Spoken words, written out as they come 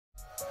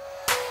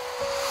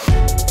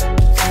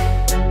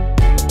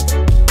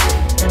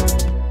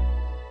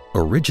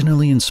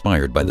Originally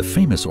inspired by the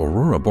famous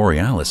Aurora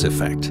Borealis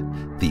effect,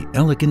 the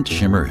elegant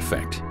shimmer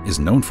effect is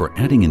known for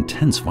adding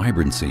intense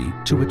vibrancy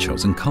to a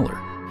chosen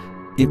color.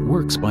 It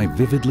works by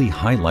vividly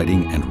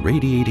highlighting and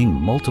radiating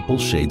multiple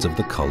shades of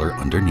the color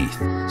underneath.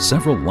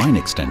 Several line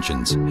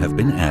extensions have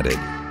been added.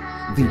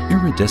 The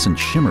iridescent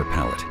shimmer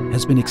palette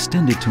has been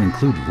extended to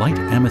include light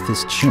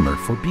amethyst shimmer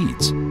for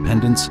beads,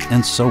 pendants,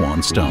 and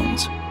so-on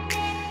stones.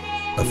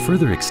 A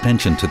further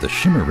extension to the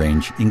shimmer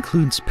range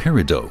includes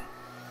peridot,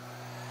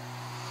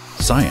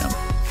 cyan,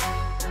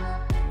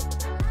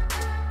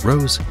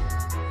 rose,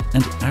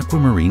 and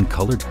aquamarine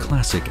colored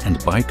classic and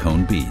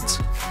bicone beads.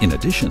 In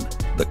addition,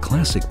 the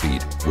classic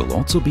bead will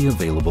also be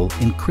available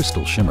in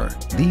crystal shimmer.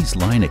 These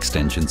line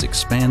extensions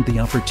expand the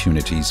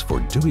opportunities for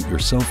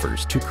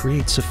do-it-yourselfers to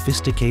create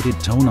sophisticated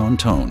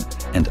tone-on-tone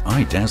and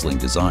eye-dazzling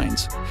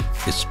designs,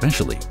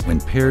 especially when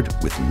paired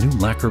with new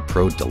Lacquer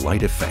Pro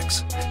Delight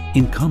effects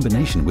in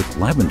combination with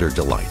Lavender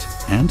Delight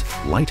and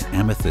Light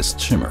Amethyst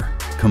Shimmer.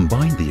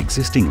 Combine the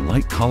existing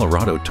Light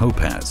Colorado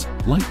Topaz,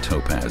 Light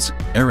Topaz,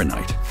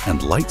 Aeronite,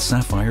 and Light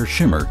Sapphire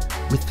Shimmer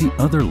with the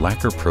other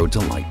Lacquer Pro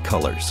Delight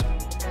colors.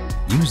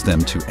 Use them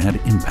to add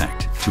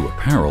impact to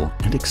apparel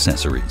and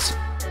accessories.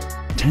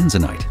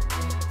 Tanzanite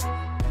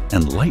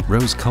and light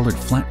rose-colored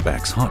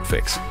flatbacks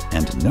hotfix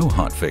and no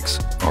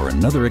hotfix are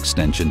another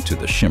extension to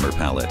the shimmer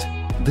palette.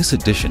 This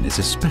addition is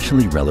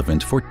especially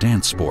relevant for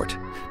dance sport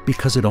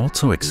because it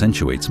also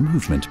accentuates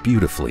movement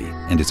beautifully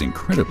and is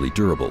incredibly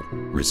durable,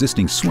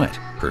 resisting sweat,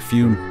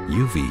 perfume,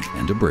 UV,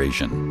 and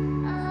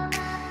abrasion.